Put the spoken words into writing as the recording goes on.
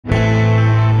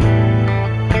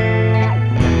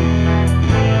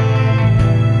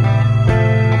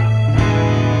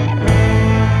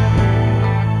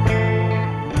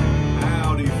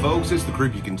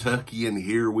Kentuckian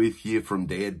here with you from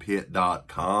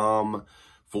DEADPIT.com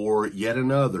for yet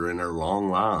another in our long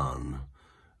line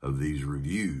of these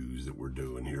reviews that we're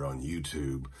doing here on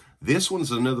YouTube. This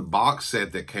one's another box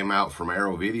set that came out from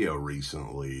Arrow Video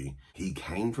recently. He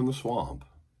Came from the Swamp,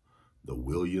 the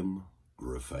William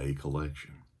Grefé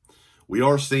Collection. We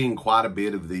are seeing quite a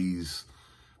bit of these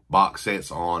box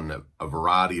sets on a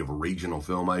variety of regional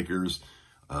filmmakers.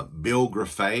 Bill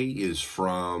Grefé is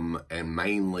from and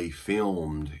mainly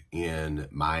filmed in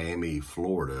Miami,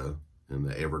 Florida, in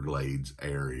the Everglades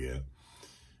area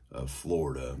of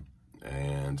Florida.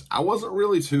 And I wasn't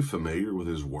really too familiar with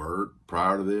his work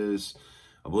prior to this.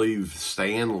 I believe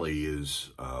Stanley is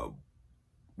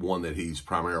one that he's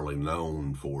primarily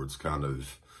known for. It's kind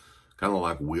of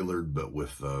like Willard, but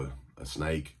with a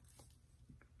snake.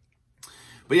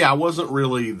 But yeah, I wasn't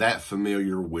really that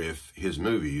familiar with his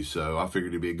movies, so I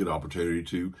figured it'd be a good opportunity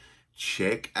to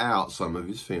check out some of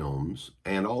his films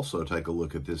and also take a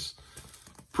look at this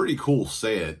pretty cool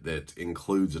set that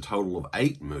includes a total of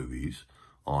 8 movies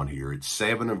on here. It's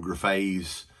 7 of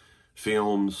Grefé's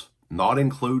films, not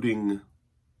including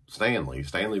Stanley.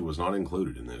 Stanley was not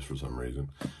included in this for some reason.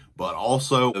 But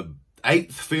also, the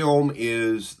 8th film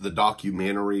is the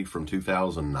documentary from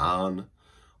 2009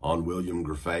 on William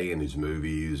Grefé and his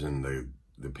movies and the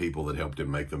people that helped him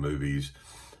make the movies.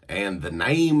 And the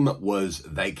name was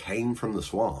They Came from the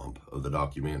Swamp of the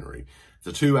documentary. It's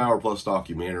a 2-hour-plus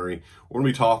documentary. We're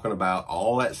going to be talking about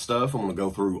all that stuff. I'm going to go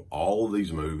through all of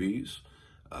these movies,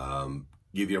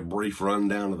 give you a brief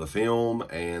rundown of the film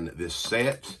and this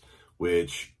set,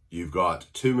 which you've got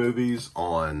 2 movies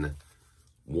on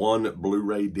 1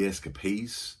 Blu-ray disc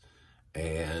apiece.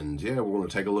 And yeah, we're going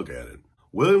to take a look at it.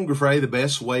 William Grefé, the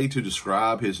best way to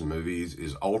describe his movies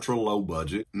is ultra low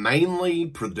budget, mainly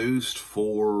produced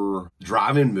for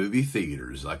drive-in movie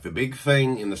theaters. Like the big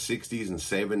thing in the 60s and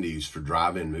 70s for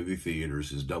drive-in movie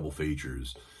theaters is double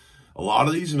features. A lot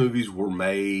of these movies were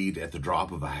made at the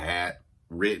drop of a hat,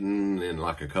 written in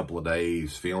like a couple of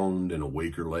days, filmed in a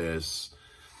week or less.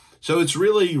 So it's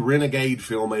really renegade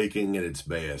filmmaking at its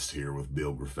best here with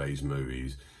Bill Grefé's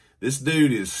movies. This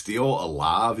dude is still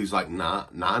alive. He's like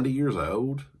 90 years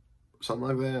old, something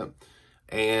like that.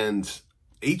 And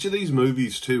each of these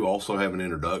movies, too, also have an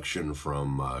introduction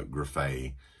from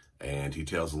Grefé. And he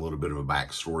tells a little bit of a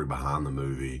backstory behind the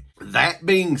movie. That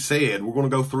being said, we're going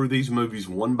to go through these movies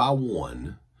one by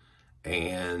one.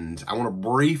 And I want to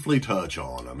briefly touch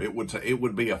on them. It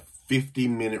would be a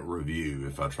 50-minute review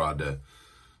if I tried to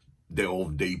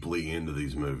delve deeply into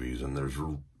these movies. And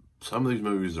some of these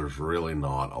movies, there's really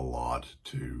not a lot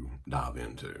to dive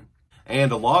into.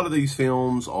 And a lot of these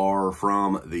films are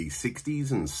from the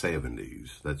 60s and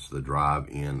 70s. That's the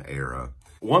drive-in era.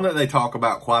 One that they talk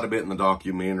about quite a bit in the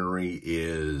documentary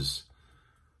is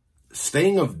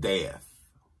Sting of Death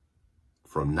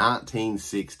from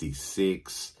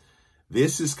 1966.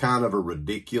 This is kind of a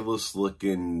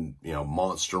ridiculous-looking,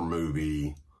 monster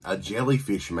movie. A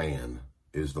jellyfish man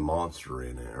is the monster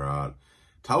in it, right?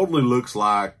 Totally looks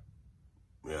like,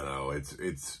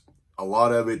 it's a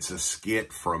lot of it's a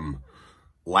skit from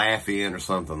Laugh In or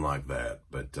something like that.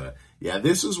 But, yeah,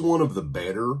 this is one of the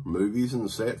better movies in the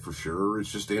set for sure.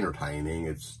 It's just entertaining.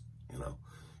 It's,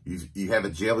 you have a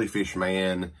jellyfish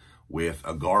man with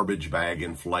a garbage bag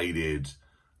inflated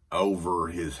over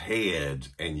his head,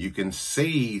 and you can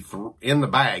see in the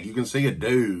bag, you can see a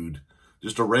dude,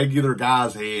 just a regular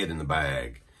guy's head in the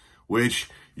bag,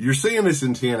 which you're seeing this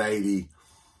in 1080.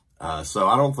 So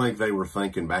I don't think they were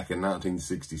thinking back in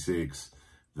 1966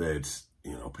 that,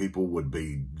 people would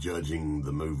be judging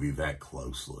the movie that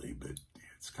closely, but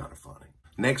it's kind of funny.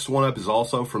 Next one up is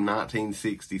also from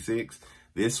 1966.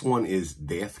 This one is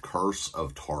Death Curse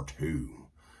of Tartu.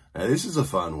 Now, this is a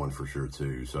fun one for sure,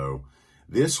 too. So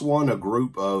this one, a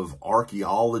group of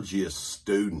archaeologist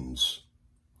students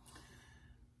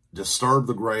disturbed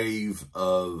the grave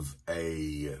of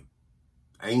a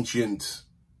ancient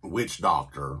witch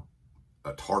doctor,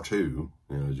 a Tartu,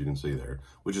 as you can see there,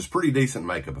 which is pretty decent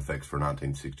makeup effects for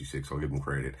 1966. I'll give them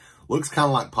credit. Looks kind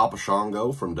of like Papa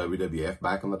Shango from WWF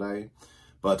back in the day.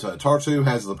 But Tartu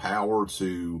has the power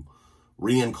to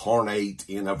reincarnate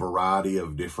in a variety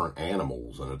of different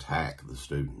animals and attack the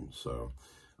students. So,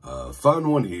 fun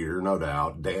one here, no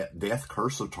doubt. Death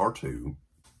Curse of Tartu.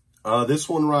 This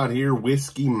one right here,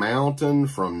 Whiskey Mountain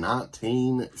from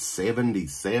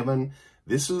 1977.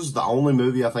 This is the only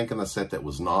movie, I think, in the set that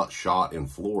was not shot in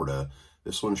Florida.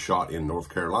 This one's shot in North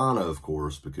Carolina, of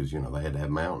course, because, they had to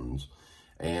have mountains.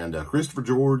 And Christopher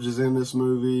George is in this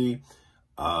movie.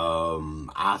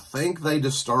 I think they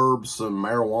disturb some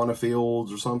marijuana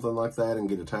fields or something like that and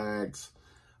get attacked.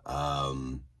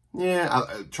 Yeah,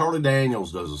 Charlie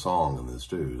Daniels does a song in this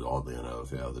too, oddly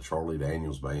enough. Yeah, the Charlie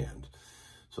Daniels Band.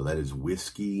 So that is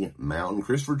Whiskey Mountain.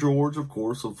 Christopher George, of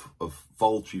course, of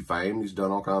Fulci fame. He's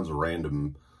done all kinds of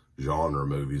random genre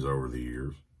movies over the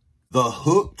years. The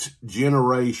Hooked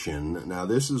Generation. Now,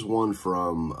 this is one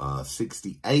from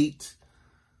 68.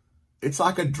 It's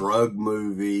like a drug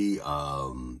movie.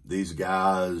 These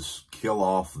guys kill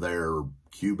off their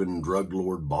Cuban drug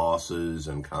lord bosses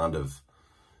and kind of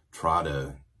try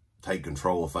to take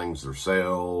control of things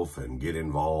themselves and get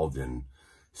involved in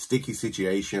sticky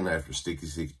situation after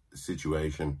sticky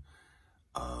situation.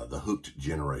 The Hooked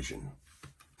Generation.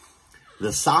 The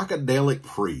Psychedelic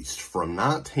Priest from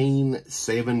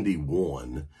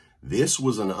 1971. This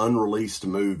was an unreleased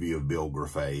movie of Bill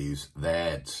Grefé's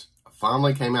that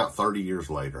finally came out 30 years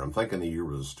later. I'm thinking the year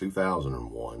was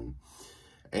 2001.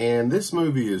 And this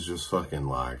movie is just fucking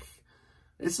like,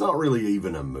 it's not really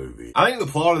even a movie. I think the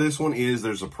plot of this one is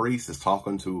there's a priest that's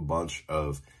talking to a bunch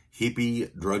of hippie,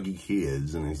 druggy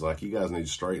kids. And he's like, you guys need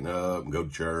to straighten up and go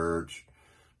to church,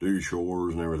 do your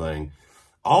chores and everything.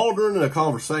 All during the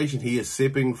conversation, he is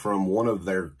sipping from one of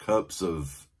their cups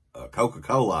of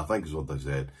Coca-Cola, I think is what they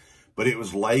said. But it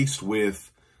was laced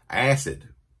with acid.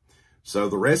 So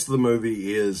the rest of the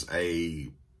movie is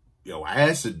a,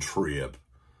 acid trip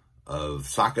of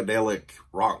psychedelic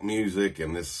rock music,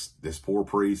 and this poor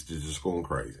priest is just going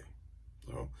crazy.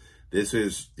 So this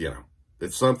is,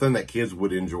 it's something that kids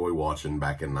would enjoy watching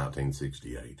back in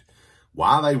 1968.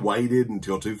 Why they waited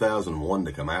until 2001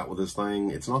 to come out with this thing,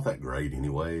 it's not that great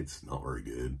anyway. It's not very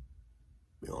good,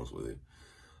 to be honest with you.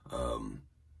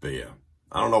 But yeah,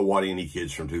 I don't know what any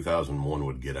kids from 2001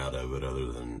 would get out of it other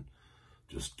than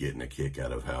just getting a kick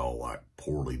out of how,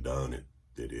 poorly done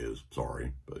it is.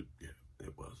 Sorry, but yeah,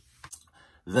 it was.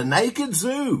 The Naked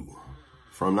Zoo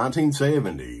from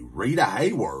 1970. Rita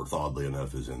Hayworth, oddly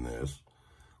enough, is in this.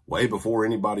 Way before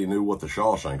anybody knew what the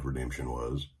Shawshank Redemption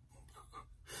was.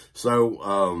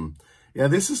 So, yeah,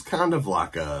 this is kind of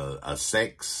like a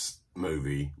sex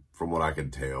movie, from what I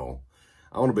could tell.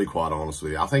 I want to be quite honest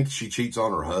with you. I think she cheats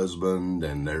on her husband,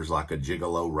 and there's like a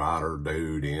gigolo rider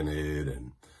dude in it,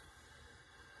 and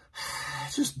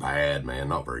it's just bad, man.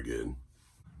 Not very good.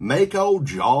 Mako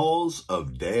Jaws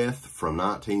of Death from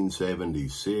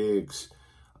 1976.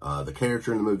 The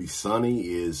character in the movie, Sonny,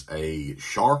 is a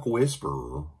shark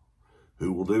whisperer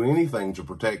who will do anything to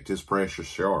protect his precious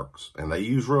sharks. And they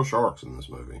use real sharks in this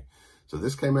movie. So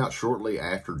this came out shortly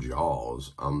after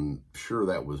Jaws. I'm sure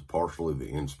that was partially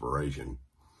the inspiration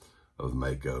of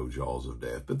Mako Jaws of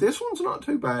Death. But this one's not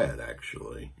too bad,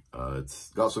 actually.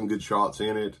 It's got some good shots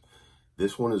in it.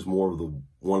 This one is one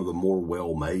of the more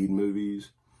well-made movies.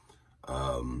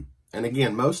 And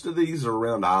again, most of these are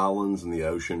around islands and the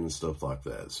ocean and stuff like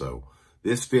that. So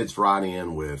this fits right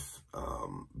in with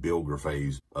Bill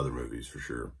Grefé's other movies for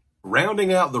sure.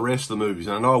 Rounding out the rest of the movies,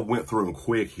 and I know I went through them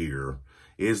quick here,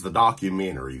 is the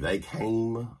documentary, They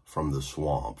Came from the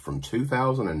Swamp, from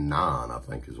 2009, I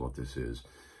think is what this is.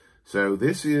 So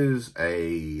this is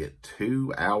a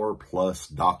 2-hour-plus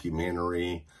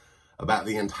documentary about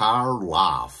the entire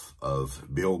life of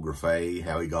Bill Grefé,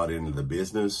 how he got into the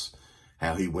business,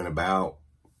 how he went about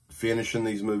finishing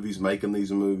these movies, making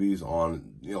these movies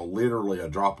on, literally a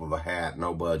drop of a hat,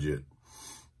 no budget.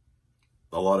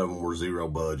 A lot of them were zero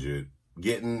budget.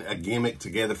 Getting a gimmick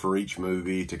together for each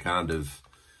movie to kind of,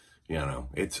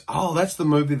 it's, oh, that's the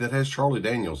movie that has Charlie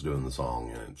Daniels doing the song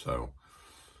in it. So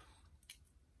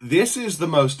this is the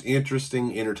most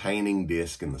interesting, entertaining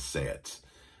disc in the sets.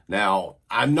 Now,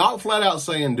 I'm not flat out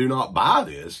saying do not buy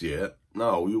this yet.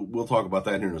 No, we'll talk about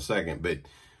that here in a second. But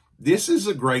this is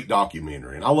a great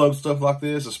documentary. And I love stuff like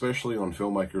this, especially on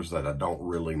filmmakers that I don't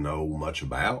really know much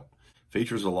about.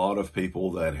 Features a lot of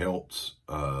people that helped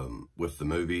with the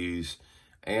movies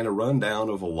and a rundown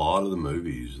of a lot of the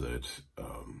movies that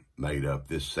made up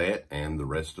this set and the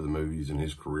rest of the movies in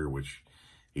his career, which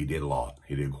he did a lot.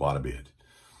 He did quite a bit.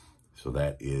 So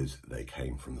that is They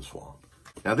Came from the Swamp.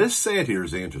 Now, this set here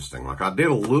is interesting. I did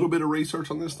a little bit of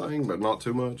research on this thing, but not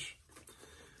too much.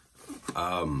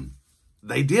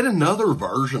 They did another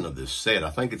version of this set.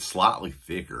 I think it's slightly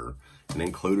thicker and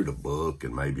included a book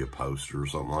and maybe a poster or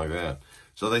something like that.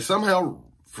 So they somehow,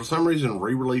 for some reason,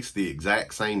 re-released the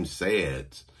exact same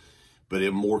set, but in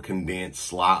a more condensed,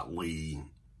 slightly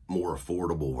more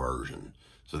affordable version.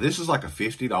 So this is like a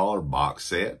 $50 box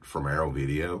set from Arrow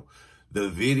Video. The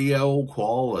video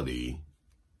quality,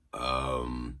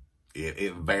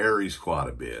 it varies quite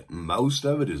a bit. Most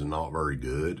of it is not very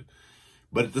good.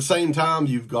 But at the same time,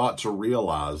 you've got to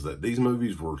realize that these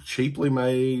movies were cheaply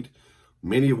made,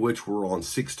 many of which were on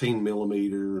 16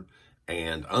 millimeter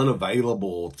and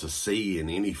unavailable to see in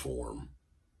any form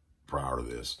prior to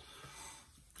this.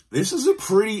 This is a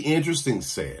pretty interesting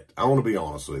set. I want to be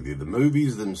honest with you. The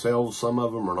movies themselves, some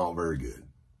of them are not very good.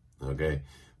 Okay?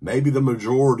 Maybe the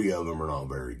majority of them are not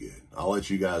very good. I'll let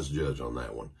you guys judge on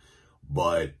that one.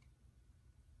 But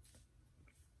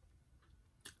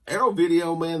Arrow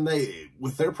Video, man,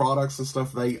 with their products and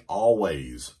stuff, they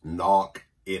always knock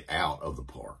it out of the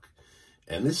park.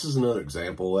 And this is another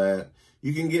example of that.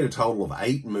 You can get a total of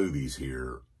 8 movies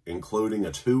here, including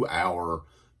a 2-hour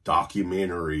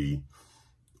documentary,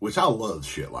 which I love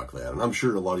shit like that. And I'm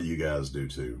sure a lot of you guys do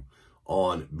too,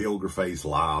 on Bill Grefé's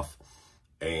life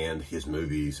and his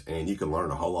movies. And you can learn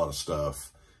a whole lot of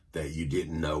stuff that you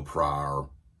didn't know prior.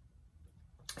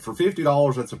 For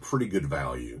 $50, that's a pretty good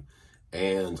value.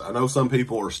 And I know some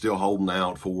people are still holding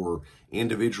out for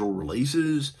individual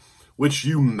releases, which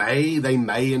they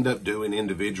may end up doing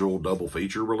individual double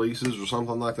feature releases or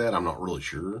something like that. I'm not really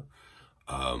sure.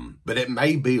 But it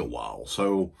may be a while.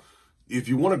 So if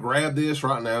you want to grab this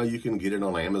right now, you can get it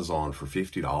on Amazon for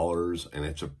 $50, and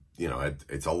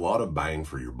it's a lot of bang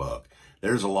for your buck.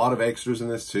 There's a lot of extras in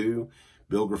this too.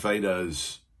 Bill Grefé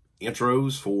does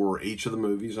intros for each of the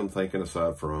movies, I'm thinking,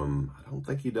 aside from, I don't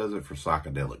think he does it for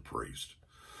Psychedelic Priest.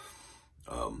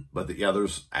 But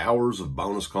there's hours of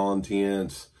bonus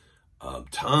content,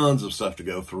 tons of stuff to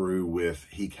go through with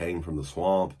He Came from the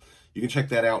Swamp. You can check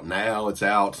that out now. It's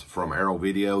out from Arrow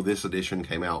Video. This edition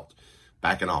came out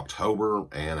back in October,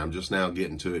 and I'm just now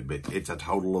getting to it, but it's a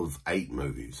total of 8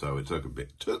 movies, so it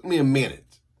took me a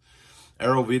minute.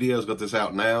 Arrow Video's got this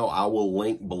out now. I will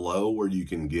link below where you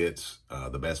can get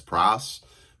the best price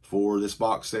for this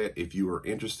box set. If you are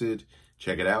interested,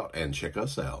 check it out, and check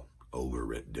us out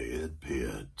over at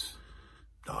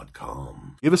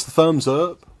DEADPIT.com. Give us the thumbs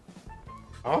up.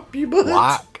 Up your butt.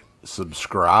 Like,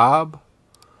 subscribe.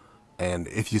 And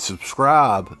if you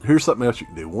subscribe, here's something else you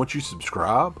can do. Once you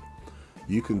subscribe,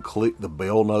 you can click the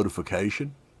bell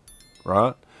notification,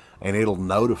 right? And it'll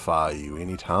notify you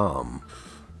anytime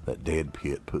that Dead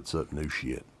Pit puts up new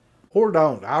shit. Or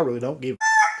don't. I really don't give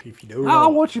a if you do or I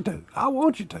don't. want you to. I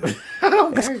want you to. I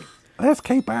don't care. Let's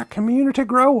keep our community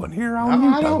growing here on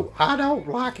YouTube. I don't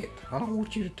like it. I don't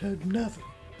want you to do nothing.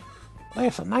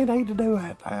 Listen, they need to do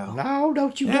that, pal. No,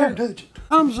 don't you dare touch it.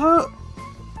 Thumbs up.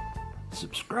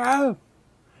 Subscribe.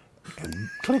 And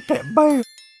click that bell.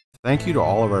 Thank you to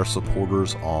all of our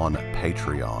supporters on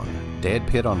Patreon.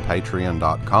 DEADPIT on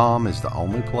Patreon.com is the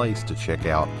only place to check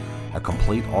out a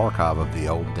complete archive of the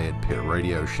old Dead Pit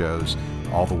radio shows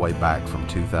all the way back from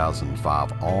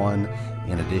 2005 on,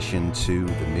 in addition to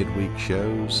the midweek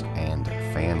shows and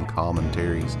fan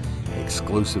commentaries,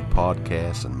 exclusive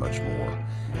podcasts, and much more.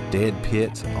 Dead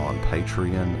Pit on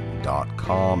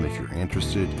Patreon.com if you're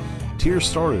interested. Tiers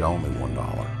start at only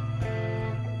 $1.